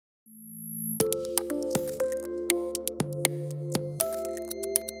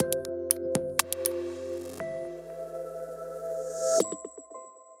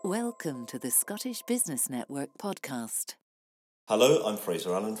Welcome to the Scottish Business Network podcast. Hello, I'm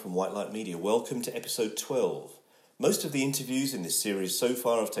Fraser Allen from White Light Media. Welcome to episode 12. Most of the interviews in this series so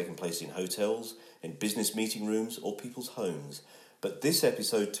far have taken place in hotels, in business meeting rooms or people's homes. But this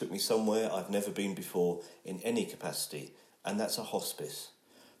episode took me somewhere I've never been before in any capacity, and that's a hospice.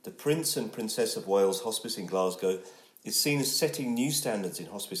 The Prince and Princess of Wales Hospice in Glasgow is seen as setting new standards in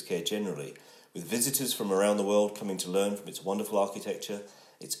hospice care generally, with visitors from around the world coming to learn from its wonderful architecture,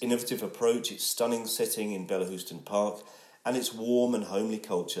 its innovative approach, its stunning setting in Bellahouston Park, and its warm and homely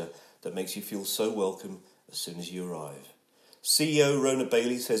culture that makes you feel so welcome as soon as you arrive. CEO Rona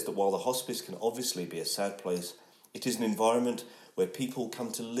Bailey says that while the hospice can obviously be a sad place, it is an environment where people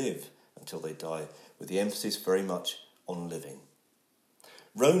come to live until they die, with the emphasis very much on living.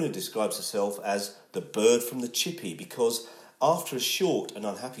 Rona describes herself as the bird from the chippy because after a short and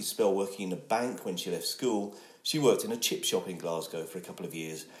unhappy spell working in a bank when she left school, she worked in a chip shop in Glasgow for a couple of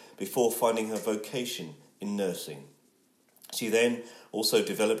years before finding her vocation in nursing. She then also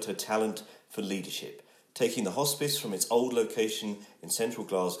developed her talent for leadership, taking the hospice from its old location in central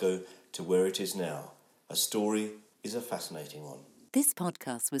Glasgow to where it is now. Her story is a fascinating one. This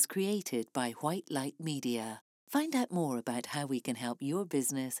podcast was created by White Light Media. Find out more about how we can help your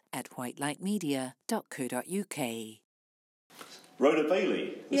business at whitelightmedia.co.uk. Rona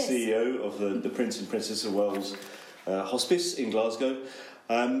Bailey, the Yes. CEO of the Prince and Princess of Wales Hospice in Glasgow.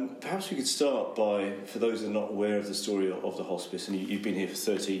 Perhaps we could start by, for those that are not aware of the story of the hospice, and you've been here for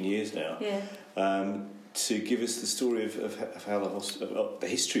 13 years now, to give us the story of how the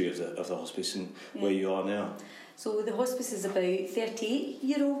history of the hospice and where you are now. So the hospice is about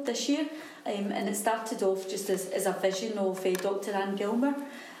 38-year-old this year, and it started off just as a vision of Dr. Anne Gilmer.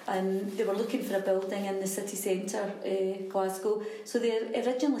 They were looking for a building in the city centre, Glasgow. So they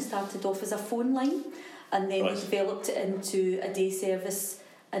originally started off as a phone line, and then we developed it into a day service,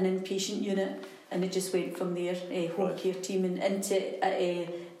 an inpatient unit, and it just went from there, home care team, and into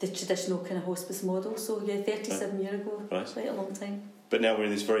the traditional kind of hospice model. So 37 years ago, quite a long time. But now we're in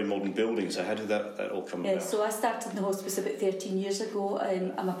this very modern building, so how did that all come about? So I started in the hospice about 13 years ago.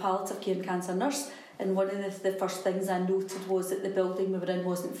 I'm a palliative care and cancer nurse, and one of the first things I noted was that the building we were in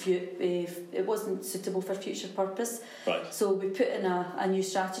wasn't suitable for future purpose. Right. So we put in a new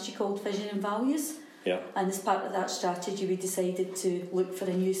strategy called Vision and Values. Yeah. And as part of that strategy, we decided to look for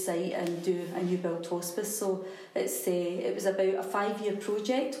a new site and do a new build hospice. So it was about a 5-year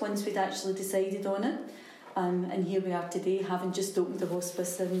project once we'd actually decided on it. And here we are today, having just opened the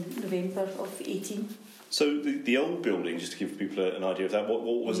hospice in November of 18. So the old building, just to give people an idea of that, what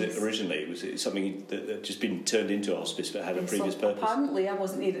was it originally? Was it something that had just been turned into a hospice but had a previous purpose? Apparently, I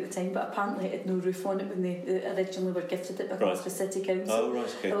wasn't there at the time, but apparently it had no roof on it when they originally were gifted it by Glasgow City Council. Oh,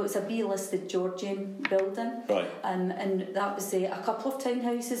 right, okay. So it was a B-listed Georgian building. Right. And that was a couple of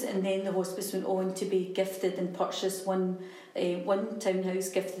townhouses, and then the hospice went on to be gifted and purchased, one townhouse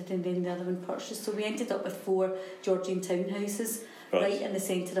gifted and then the other one purchased. So we ended up with 4 Georgian townhouses. Right in the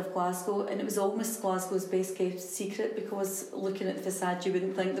centre of Glasgow, and it was almost Glasgow's best kept secret because looking at the facade you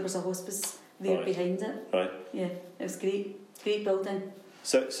wouldn't think there was a hospice there behind it. Right. Yeah, it was great building.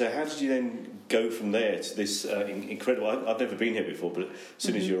 So how did you then go from there to this incredible... I've never been here before, but as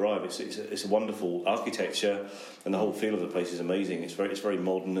soon as you arrive, it's a wonderful architecture, and the whole feel of the place is amazing. It's very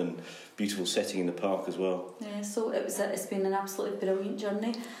modern and beautiful setting in the park as well. Yeah, so it's been an absolutely brilliant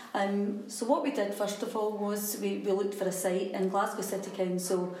journey. So what we did first of all was we looked for a site, and Glasgow City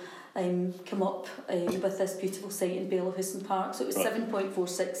Council come up with this beautiful site in Bellahouston Park. So it was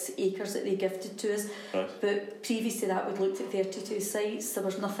 7.46 acres that they gifted to us. Right. But previous to that, we'd looked at 32 sites. There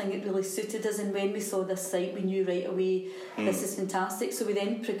was nothing that really suited us, and when we saw this site, we knew right away this is fantastic. So we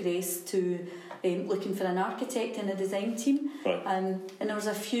then progressed to looking for an architect and a design team. Right. And there was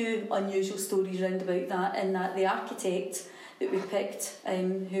a few unusual stories around about that, in that the architect that we picked,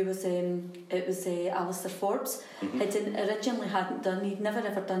 who was Alistair Forbes, he'd never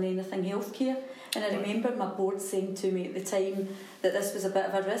ever done anything healthcare, and I remember my board saying to me at the time that this was a bit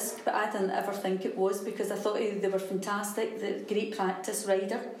of a risk, but I didn't ever think it was, because I thought they were fantastic, great practice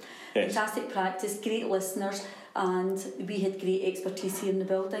rider, fantastic practice, great listeners, and we had great expertise here in the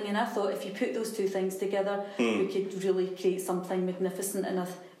building, and I thought if you put those two things together we could really create something magnificent, and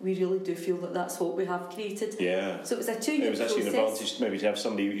we really do feel that that's what we have created. Yeah. So it was a 2-year process. It was actually an advantage maybe to have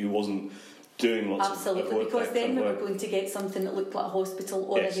somebody who wasn't doing lots of work. Absolutely, because then we were going to get something that looked like a hospital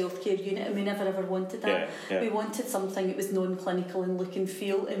or a healthcare unit, and we never ever wanted that. We wanted something that was non-clinical in look and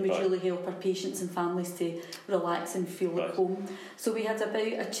feel, and would really help our patients and families to relax and feel at home. So we had about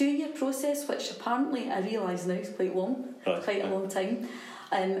a 2-year process, which apparently I realise now is quite long, quite a long time.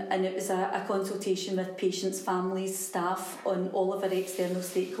 And it was a consultation with patients, families, staff, on all of our external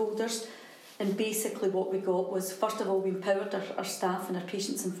stakeholders. And basically what we got was, first of all, we empowered our staff and our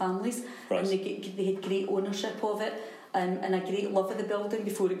patients and families, and they had great ownership of it, and a great love of the building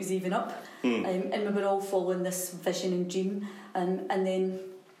before it was even up. And we were all following this vision and dream. And then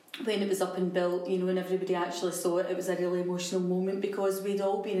when it was up and built, you know, and everybody actually saw it, it was a really emotional moment, because we'd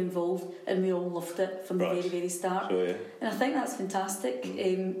all been involved and we all loved it from the very, very start. Sure, yeah. And I think that's fantastic.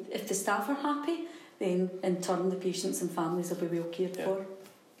 If the staff are happy, then in turn the patients and families will be well cared for.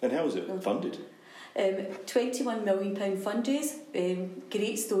 And how was it funded? £21 million fundraise.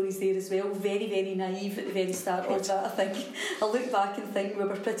 Great stories there as well. Very, very naive at the very start of that, I think. I look back and think we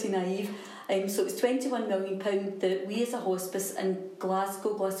were pretty naive. So it was £21 million that we as a hospice in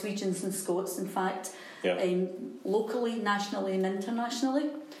Glasgow, Glaswegians and Scots, in fact, locally, nationally and internationally,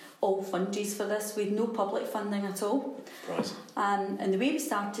 all fundraised for this. We had no public funding at all. Right. And the way we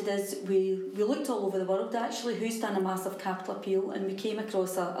started is we looked all over the world, actually, who's done a massive capital appeal, and we came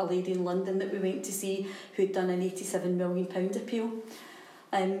across a lady in London that we went to see who'd done an £87 million appeal.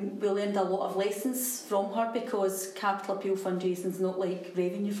 We learned a lot of lessons from her, because capital appeal fundraising is not like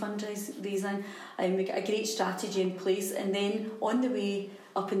revenue fundraising. We got a great strategy in place, and then on the way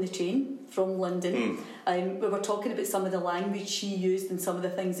up in the train from London, we were talking about some of the language she used and some of the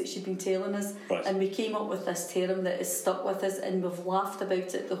things that she'd been telling us, and we came up with this term that has stuck with us, and we've laughed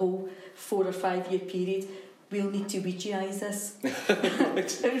about it the whole 4 or 5 year period. We'll need to Ouijaize this.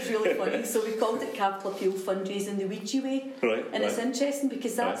 It was really funny. So we called it Capital Appeal Fundraising the Ouija way. And it's interesting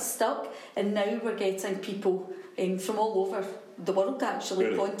because that's stuck, and now we're getting people from all over the world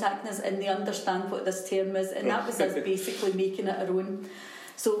actually contacting us, and they understand what this term is, and that was us basically making it our own.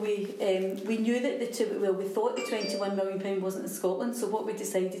 So we knew that we thought the £21 million wasn't in Scotland, so what we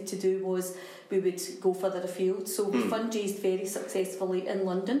decided to do was we would go further afield. So we fundraised very successfully in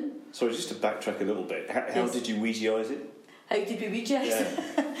London. Sorry, just to backtrack a little bit, how did you Ouijaize it? How did we Ouijaize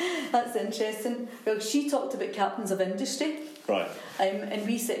it? That's interesting. Well, she talked about captains of industry. Right. And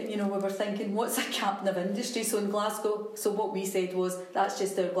we said, we were thinking, what's a captain of industry? So in Glasgow, so what we said was, that's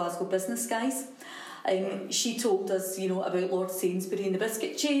just our Glasgow business guys. She told us, about Lord Sainsbury and the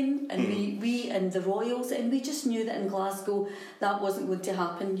biscuit chain, and we and the Royals, and we just knew that in Glasgow that wasn't going to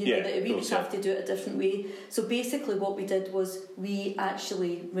happen. That we would have to do it a different way. So basically, what we did was we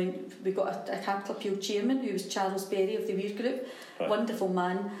got a capital appeal chairman who was Charles Berry of the Weir Group, wonderful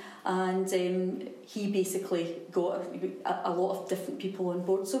man, and he basically got a lot of different people on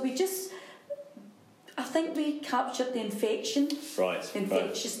board. So I think we captured the infectiousness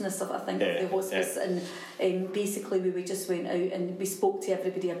of the hospice, and basically we just went out and we spoke to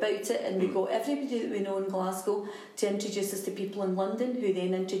everybody about it, and we got everybody that we know in Glasgow to introduce us to people in London, who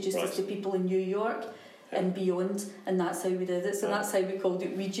then introduced us to people in New York and beyond, and that's how we did it. So that's how we called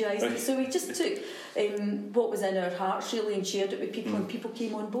it Ouijaize. So we just took what was in our hearts really and shared it with people, and people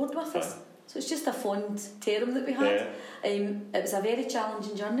came on board with us. So it's just a fond term that we had. It was a very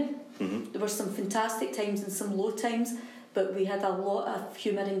challenging journey. There were some fantastic times and some low times, but we had a lot of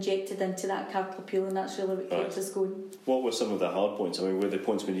humour injected into that capital appeal, and that's really what kept us going. What were some of the hard points? I mean, were there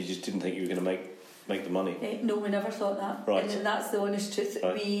points when you just didn't think you were going to make the money? No, we never thought that. And that's the honest truth.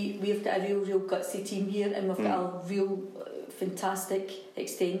 We've got a real gutsy team here, and we've got a real fantastic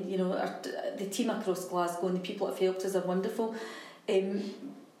extent. The team across Glasgow and the people that have helped us are wonderful.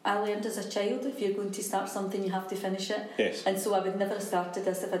 I learned as a child, if you're going to start something, you have to finish it. Yes. And so I would never have started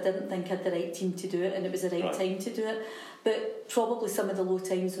this if I didn't think I had the right team to do it, and it was the right time to do it. But probably some of the low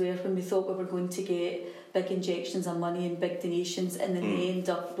times were when we thought we were going to get big injections of money and big donations, and then they end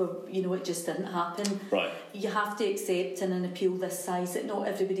up it just didn't happen. You have to accept in an appeal this size that not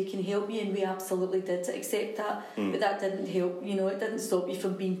everybody can help you, and we absolutely did accept that. But that didn't help. It didn't stop you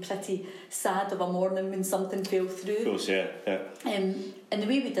from being pretty sad of a morning when something fell through. Of course, yeah. And the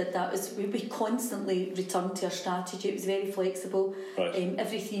way we did that was we constantly returned to our strategy. It was very flexible.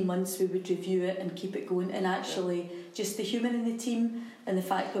 Every 3 months we would review it and keep it going, and actually just the humour in the team and the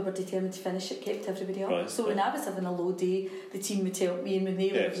fact we were determined to finish it kept everybody up. So when I was having a low day, the team would help me, and when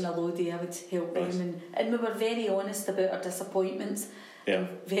they were having a low day, I would help them, and we were very honest about our disappointments and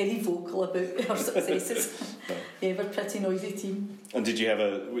very vocal about our successes. We're a pretty noisy team. And did you have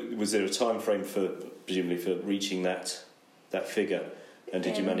was there a time frame presumably for reaching that figure, and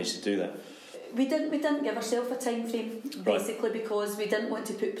did you manage to do that? We didn't give ourselves a time frame, basically, because we didn't want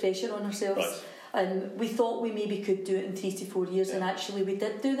to put pressure on ourselves. We thought we maybe could do it in 3 to 4 years, and actually we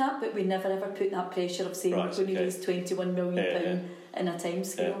did do that, but we never ever put that pressure of saying we're going to raise £21 million in a time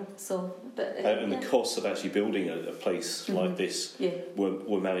scale. So, and the costs of actually building a place like this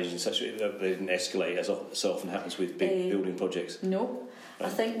were managed in such a that they didn't escalate as so often happens with big building projects. No, I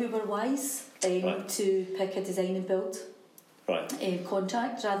think we were wise to pick a design and build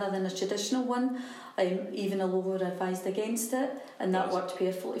contract rather than a traditional one. Even though we were advised against it, and that worked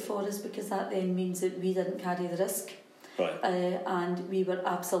perfectly for us, because that then means that we didn't carry the risk, and we were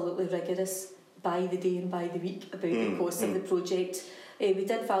absolutely rigorous by the day and by the week about the cost of the project. We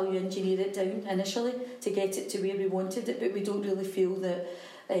did value engineer it down initially to get it to where we wanted it, but we don't really feel that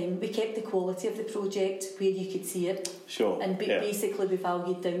we kept the quality of the project where you could see it. And basically we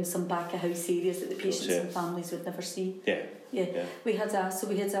valued down some back of house areas that the patients and families would never see. We had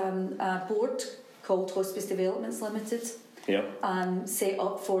a board called Hospice Developments Limited, set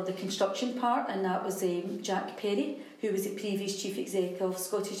up for the construction part, and that was Jack Perry, who was the previous chief executive of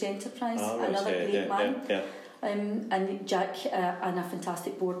Scottish Enterprise, another great man. And Jack and a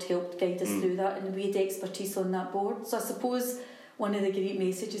fantastic board helped guide us through that, and we had expertise on that board. So I suppose one of the great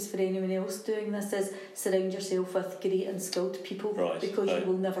messages for anyone else doing this is surround yourself with great and skilled people, because you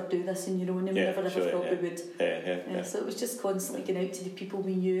will never do this on your own, and we never ever thought we would. So it was just constantly going out to the people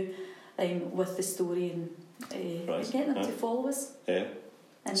we knew with the story and getting them to follow us.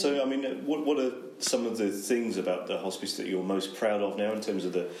 So, I mean, what are some of the things about the hospice that you're most proud of now in terms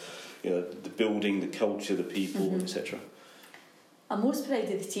of the building, the culture, the people, etc.? I'm most proud of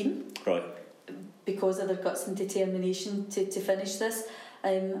the team. Because of their guts and determination to finish this.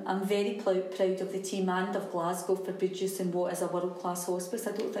 I'm very proud of the team and of Glasgow for producing what is a world-class hospice.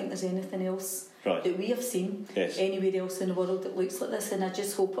 I don't think there's anything else that we have seen anywhere else in the world that looks like this, and I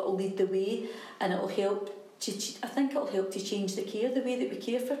just hope it'll lead the way, and it'll help to change the care, the way that we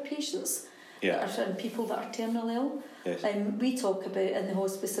care for patients and people that are terminally ill. We talk about in the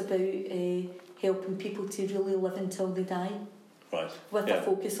hospice about helping people to really live until they die. With a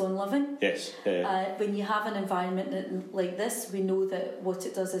focus on living. When you have an environment like this, we know that what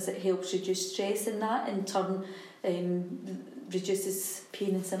it does is it helps reduce stress, and that in turn reduces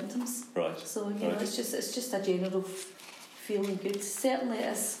pain and symptoms. So it's just a general feeling good. Certainly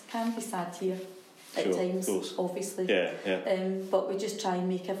it can be sad here at times, obviously. But we just try and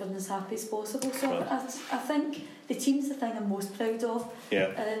make everyone as happy as possible. So I think the team's the thing I'm most proud of.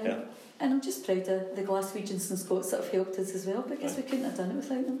 And I'm just proud of the Glaswegians and Scots that have helped us as well, because we couldn't have done it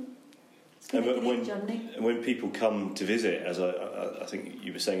without them. It's been a great journey. And when people come to visit, as I think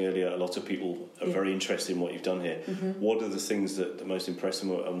you were saying earlier, a lot of people are very interested in what you've done here. What are the things that most impress them,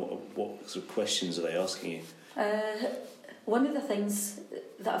 and what sort of questions are they asking you? One of the things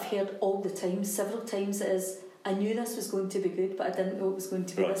that I've heard all the time, several times, is I knew this was going to be good, but I didn't know it was going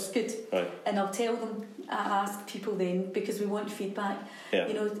to be this good. And I'll tell them, I ask people then, because we want feedback,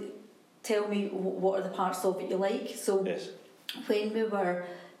 tell me what are the parts of it you like. So when we were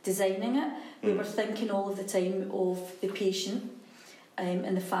designing it, we were thinking all of the time of the patient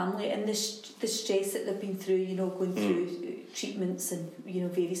and the family, and the stress that they've been through, going through treatments and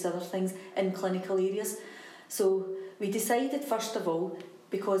various other things in clinical areas. So we decided, first of all,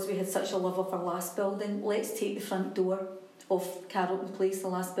 because we had such a love of our last building, let's take the front door of Carlton Place, the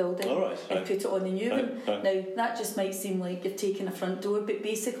last building, and put it on the new one. Now, that just might seem like you're taking a front door, but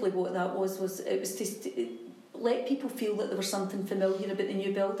basically what that was it was to let people feel that there was something familiar about the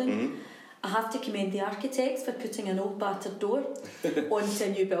new building. I have to commend the architects for putting an old battered door onto a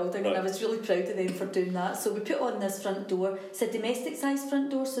new building, and I was really proud of them for doing that. So we put on this front door. It's a domestic sized front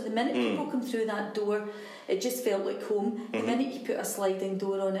door, so the minute people come through that door, it just felt like home. The minute you put a sliding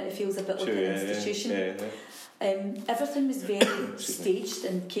door on it, it feels a bit like an institution. Everything was very staged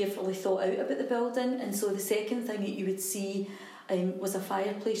and carefully thought out about the building, and so the second thing that you would see was a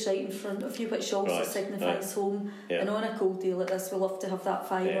fireplace right in front of you, which also signifies home. And on a cold day like this, we love to have that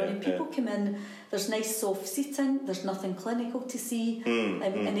fire on, and people come in, there's nice soft seating, there's nothing clinical to see,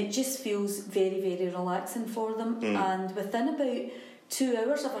 and it just feels very, very relaxing for them. And within about 2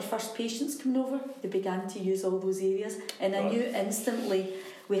 hours of our first patients coming over, they began to use all those areas, and I knew instantly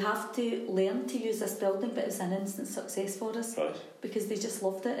we have to learn to use this building, but it was an instant success for us because they just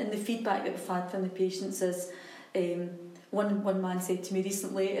loved it. And the feedback that we've had from the patients is, one man said to me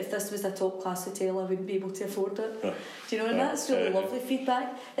recently, if this was a top class hotel, I wouldn't be able to afford it. Do you know? And that's really lovely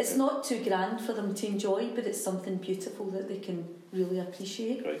feedback. It's not too grand for them to enjoy, but it's something beautiful that they can really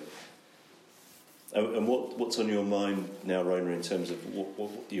appreciate. And what's on your mind now, Rona, in terms of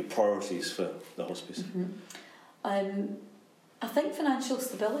what your priorities for the hospice? I think financial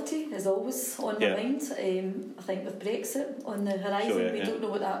stability is always on my mind. I think with Brexit on the horizon, we don't know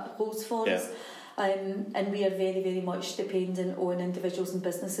what that holds for us. And we are very, very much dependent on individuals and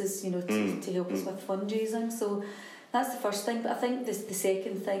businesses, to help us with fundraising. So that's the first thing. But I think the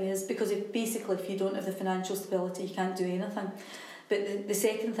second thing is, because if you don't have the financial stability, you can't do anything. But the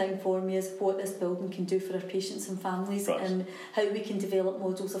second thing for me is what this building can do for our patients and families, and how we can develop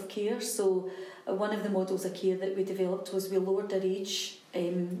models of care. So one of the models of care that we developed was we lowered our age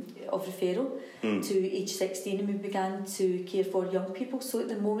of referral to age 16, and we began to care for young people. So at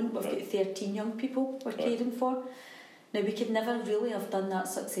the moment we've got 13 young people we're caring for. Now, we could never really have done that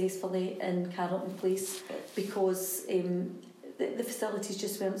successfully in Carlton Place because the facilities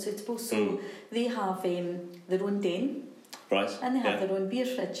just weren't suitable. So they have their own den. Right. And they have their own beer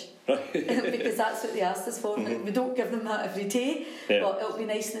fridge. Right. Because that's what they asked us for. We don't give them that every day, but it'll be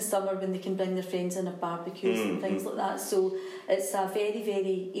nice in the summer when they can bring their friends in, have barbecues and things like that. So it's a very,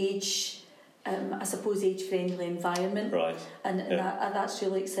 very age-friendly environment. Right. And that's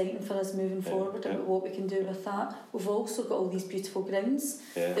really exciting for us moving forward about what we can do with that. We've also got all these beautiful grounds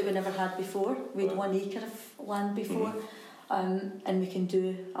that we never had before. We had 1 acre of land before. And we can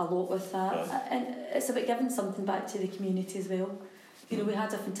do a lot with that. Right. And it's about giving something back to the community as well. We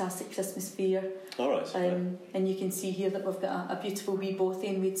had a fantastic Christmas fair. All right. And you can see here that we've got a beautiful wee bothy,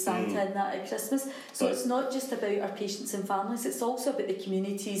 and we'd Santa in that at Christmas. So it's not just about our patients and families, it's also about the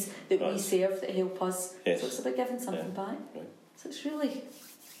communities that we serve that help us. Yes. So it's about giving something back. Right. So it's really...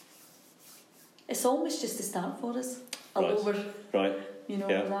 It's almost just a start for us. Over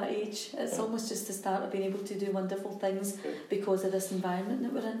that age. It's almost just the start of being able to do wonderful things because of this environment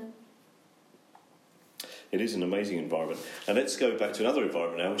that we're in. It is an amazing environment. And let's go back to another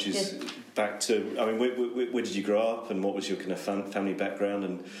environment now, which is back to... I mean, where did you grow up, and what was your kind of family background,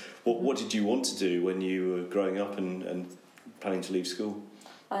 and what did you want to do when you were growing up and planning to leave school?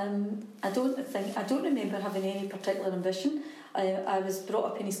 I don't remember having any particular ambition. I was brought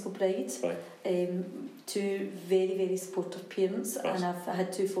up in East Kilbride, two very, very supportive parents, and I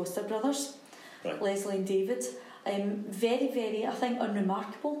had 2 foster brothers, Leslie and David. Very, very, I think,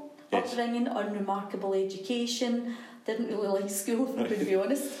 unremarkable upbringing, unremarkable education. Didn't really like school, if I'm going to be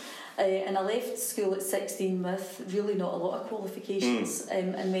honest. And I left school at 16 with really not a lot of qualifications,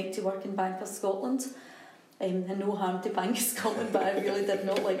 and went to work in Bank of Scotland. And no harm to Bank of Scotland, but I really did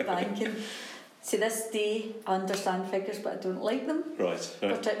not like banking. To this day, I understand figures, but I don't like them. Right.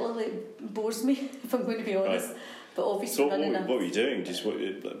 Particularly, it bores me, if I'm going to be honest. Right. But obviously, so what were you doing? Just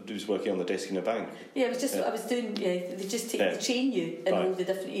working on the desk in a bank? Yeah, I was doing. They just they train you in all the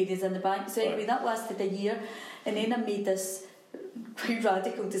different areas in the bank. So anyway, that lasted a year, and then I made this quite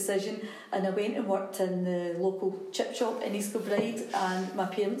radical decision, and I went and worked in the local chip shop in East Kilbride, and my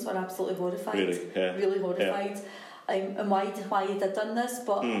parents were absolutely horrified. Really horrified. And why had I done this?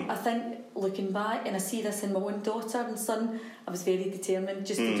 But I think, looking back, and I see this in my own daughter and son, I was very determined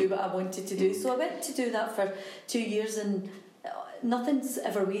just to do what I wanted to do. So I went to do that for 2 years, and nothing's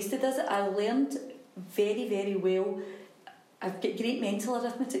ever wasted, is it? I learned very, very well. I've got great mental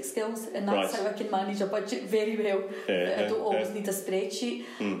arithmetic skills, and that's how I can manage a budget very well. I don't always need a spreadsheet.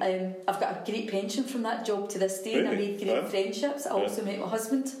 I've got a great pension from that job to this day, and I made great friendships. I also met my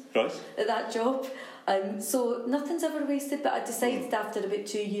husband at that job. So nothing's ever wasted, but I decided after about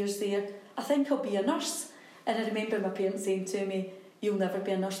 2 years there, I think I'll be a nurse. And I remember my parents saying to me, "You'll never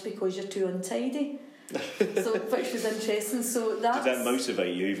be a nurse because you're too untidy." Which was interesting. So did that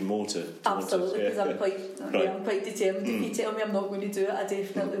motivate you even more to absolutely, because I'm quite determined. If you tell me I'm not going to do it, I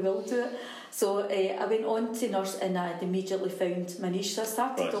definitely will do it. So I went on to nurse, and I immediately found my niche. So I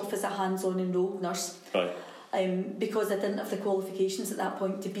started off as a hands-on enrolled nurse, because I didn't have the qualifications at that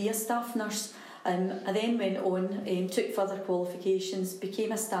point to be a staff nurse. I then went on, took further qualifications,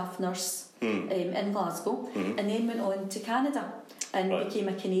 became a staff nurse in Glasgow, and then went on to Canada and became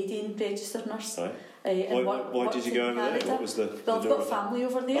a Canadian registered nurse. Why did you go over there? What was Well, I've got family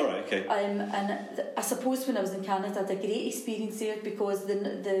over there. Okay. And I suppose when I was in Canada, I had a great experience there because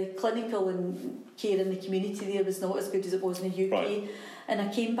the clinical and care in the community there was not as good as it was in the UK. And I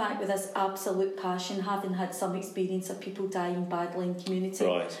came back with this absolute passion, having had some experience of people dying badly in community.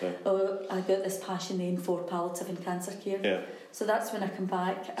 I got this passion then for palliative and cancer care. Yeah. So that's when I come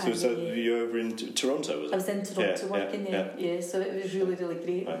back. So you were over in Toronto, was it? I was in Toronto working there. Yeah, so it was really, really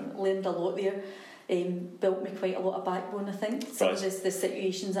great. Learned a lot there. Built me quite a lot of backbone, I think. Some of the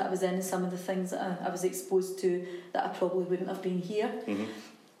situations that I was in, and some of the things that I was exposed to that I probably wouldn't have been here.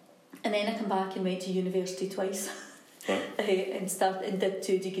 And then I come back and went to university twice. And did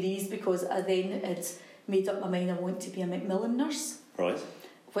 2 degrees because I then had made up my mind I want to be a Macmillan nurse.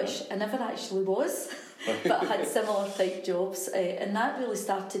 Which I never actually was, but I had similar type jobs, and that really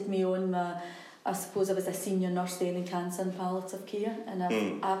started me on I suppose I was a senior nurse then in cancer and palliative care, and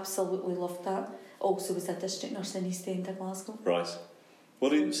I've absolutely loved that. Also was a district nurse in East End of Glasgow. Right.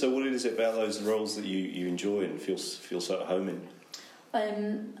 What is it about those roles that you enjoy and feel so at home in?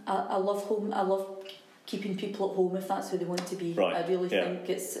 I love home. I love keeping people at home if that's where they want to be. Right. I really think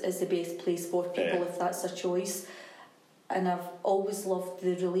it's the best place for people if that's their choice. And I've always loved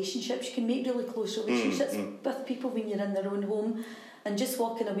the relationships. You can make really close relationships with people when you're in their own home. And just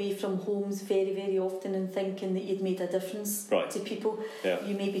walking away from homes very, very often and thinking that you'd made a difference to people. Yeah.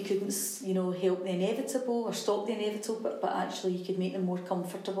 You maybe couldn't, help the inevitable or stop the inevitable, but actually you could make them more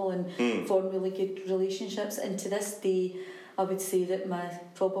comfortable and form really good relationships. And to this day, I would say that my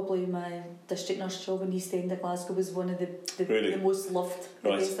district nurse job in East End of Glasgow was one of the most loved, the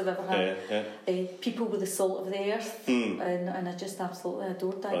best I've ever had. People were the salt of the earth, and I just absolutely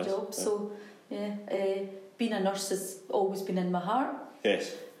adored that job. Yeah. So, being a nurse has always been in my heart.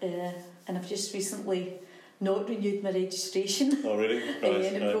 Yes. And I've just recently not renewed my registration. Oh, really? Right.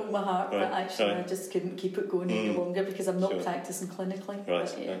 And it broke my heart, but actually I just couldn't keep it going any longer because I'm not practising clinically.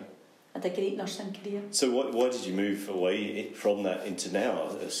 Right. But, I had a great nursing career. So why did you move away from that into now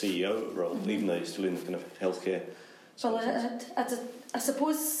a CEO role, even though you're still in the kind of healthcare? Well, I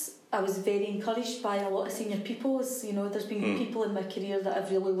suppose I was very encouraged by a lot of senior people. As you know, there's been people in my career that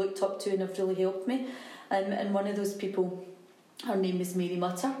I've really looked up to and have really helped me. And one of those people, her name was Mary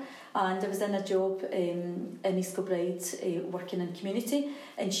Mutter, and I was in a job in East Kilbride working in community,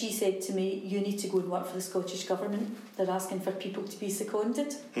 and she said to me, "You need to go and work for the Scottish Government. They're asking for people to be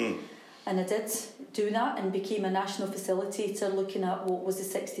seconded." And I did do that and became a national facilitator looking at what was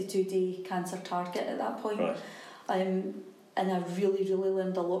the 62-day cancer target at that point. Right. And I really, really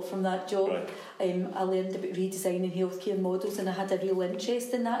learned a lot from that job. Right. I learned about redesigning healthcare models, and I had a real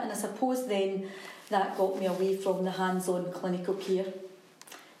interest in that. And I suppose then that got me away from the hands-on clinical care.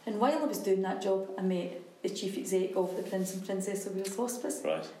 And while I was doing that job, I met the chief exec of the Prince and Princess of Wales Hospice.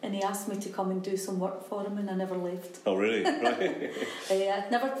 Right. And he asked me to come and do some work for him, and I never left. Oh, really? Right.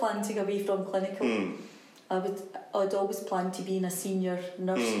 I'd never planned to go away from clinical. I'd always planned to be a senior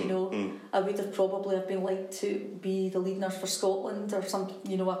nurse, I would have probably been like to be the lead nurse for Scotland or some,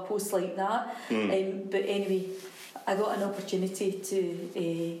 a post like that. But anyway, I got an opportunity to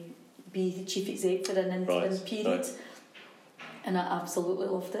be the chief exec for an interim period. And I absolutely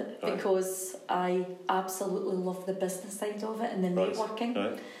loved it because I absolutely love the business side of it and the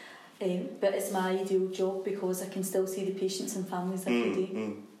networking. But it's my ideal job because I can still see the patients and families every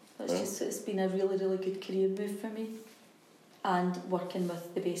day. It's been a really, really good career move for me, and working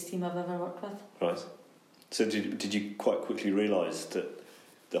with the best team I've ever worked with. Right. So did you quite quickly realise that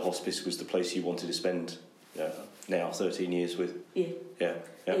the hospice was the place you wanted to spend now 13 years with? Yeah.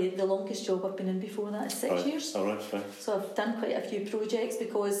 The longest job I've been in before that is 6 years. All right. So I've done quite a few projects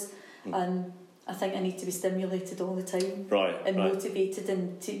because I think I need to be stimulated all the time, and motivated,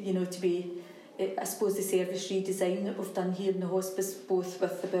 and to be. I suppose the service redesign that we've done here in the hospice, both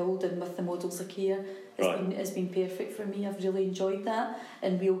with the build and with the models of care, has been perfect for me. I've really enjoyed that,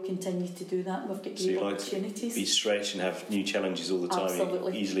 and we'll continue to do that. We've got great opportunities. Be stretched and have new challenges all the time.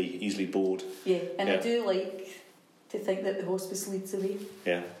 Absolutely. Easily bored. I do like to think that the hospice leads the way.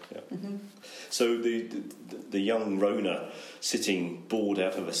 So the young Rona sitting bored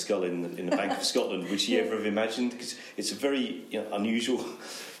out of a skull in the Bank of Scotland, would she ever have imagined? Because it's a very unusual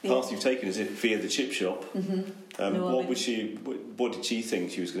path you've taken, is it? Via the chip shop. What did she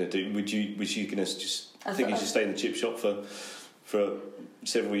think she was going to do? Was she going to just think you should stay in the chip shop for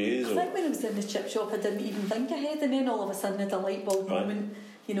several years? I think when I was in the chip shop, I didn't even think ahead, and then all of a sudden I had a light bulb moment.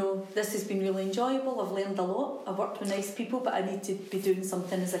 This has been really enjoyable. I've learned a lot. I've worked with nice people, but I need to be doing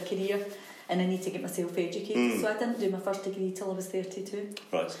something as a career, and I need to get myself educated. So I didn't do my first degree till I was 32.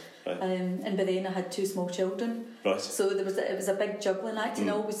 Right. And by then I had 2 small children. Right. So it was a big juggling act, and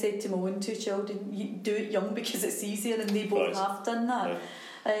I always said to my own 2 children, you do it young because it's easier, and they both have done that.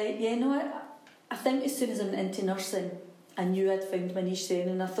 I think as soon as I went into nursing, I knew I'd found my niche then,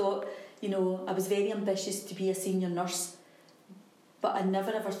 and I thought, I was very ambitious to be a senior nurse, but I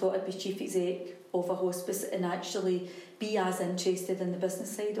never ever thought I'd be chief exec of a hospice and actually be as interested in the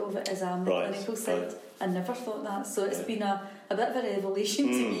business side of it as I am the clinical side. I never thought that. So it's been a bit of a revelation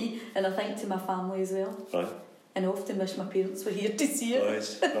to me, and I think to my family as well. Right. And I often wish my parents were here to see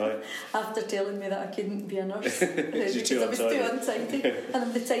it. Right. After telling me that I couldn't be a nurse. Because I was too untidy. And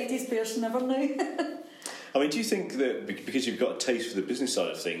I'm the tidiest person ever now. I mean, do you think that because you've got a taste for the business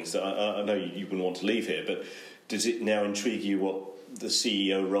side of things, that I know you wouldn't want to leave here, but does it now intrigue you what the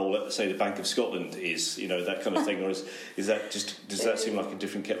CEO role at, say, the Bank of Scotland is, that kind of thing, or is that just, does that seem like a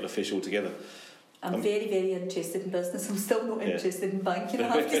different kettle of fish altogether? I'm very, very interested in business. I'm still not interested in banking, I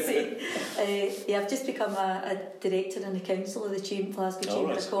have to say. I've just become a director and a council of the Glasgow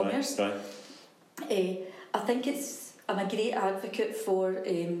Chamber of Commerce. I think I'm a great advocate for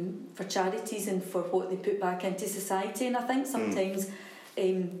charities and for what they put back into society, and I think sometimes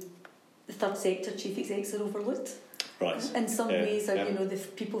the third sector chief execs are overlooked. Right. In some ways, the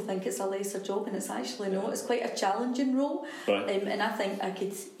people think it's a lesser job, and it's actually not. It's quite a challenging role, and I think I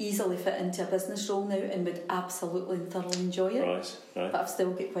could easily fit into a business role now and would absolutely and thoroughly enjoy it. Right. But I've still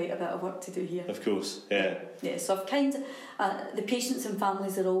got quite a bit of work to do here. Of course, yeah. So I've kind of the patients and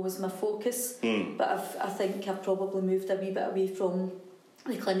families are always my focus, but I think I've probably moved a wee bit away from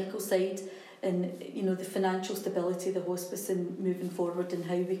the clinical side. And the financial stability of the hospice and moving forward and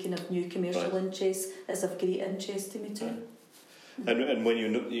how we can have new commercial interests is of great interest to me too. And when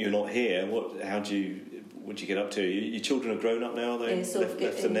you're not here, what do you get up to? Your children are grown up now. They left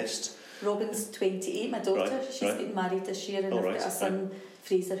the nest. Robin's 28, my daughter. She's getting married this year, and I've got a son,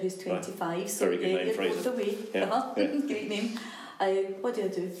 Fraser, who's 25. So very good name, Fraser. Away. Great name. What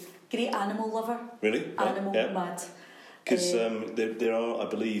do? Great animal lover. Really? Animal mad. Because there are, I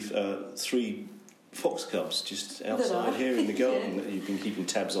believe, 3 fox cubs just outside here in the garden that you've been keeping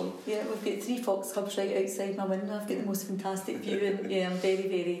tabs on. Yeah, we've got 3 fox cubs right outside my window. I've got the most fantastic view, and I'm very,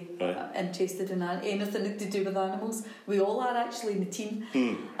 very interested in anything to do with animals. We all are actually in the team.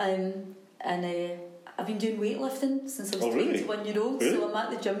 And I've been doing weightlifting since I was 21 years old, so I'm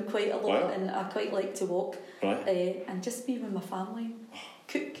at the gym quite a lot, and I quite like to walk and just be with my family.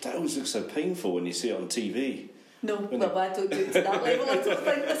 Cook. That always looks so painful when you see it on TV. No, I don't do it to that level. I don't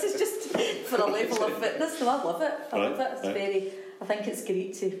think this is just for a level of fitness. No, I love it. I love it. I think it's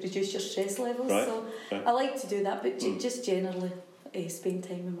great to reduce your stress levels. I like to do that, but just generally spend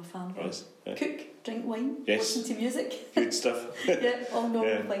time with my family. Cook, drink wine, listen to music. Good stuff. All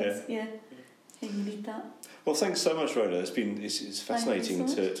normal things. And you need that. Well, thanks so much, Rhona. It's fascinating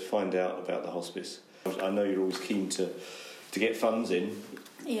to find out about the hospice. I know you're always keen to get funds in.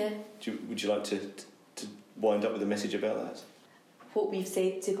 Yeah. Would you like to wind up with a message about that? What we've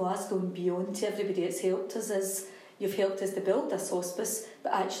said to Glasgow and beyond, to everybody that's helped us, is you've helped us to build this hospice,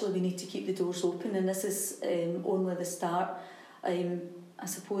 but actually we need to keep the doors open, and this is only the start, I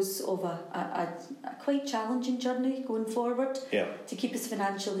suppose, of a quite challenging journey going forward to keep us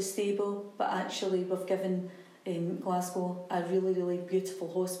financially stable, but actually we've given Glasgow a really, really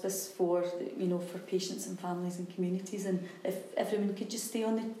beautiful hospice for patients and families and communities, and if everyone could just stay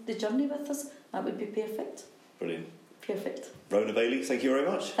on the journey with us, that would be perfect. Brilliant. Perfect. Rhona Bailey, thank you very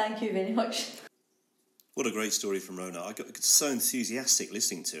much. Thank you very much. What a great story from Rhona. I got so enthusiastic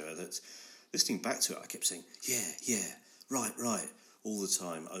listening to her that listening back to it I kept saying right all the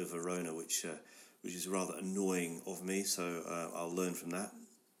time over Rhona, which is rather annoying of me, so I'll learn from that.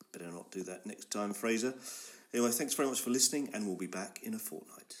 Better not do that next time, Fraser. Anyway, thanks very much for listening, and we'll be back in a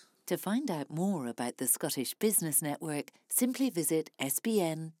fortnight. To find out more about the Scottish Business Network, simply visit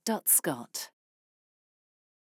sbn.scot.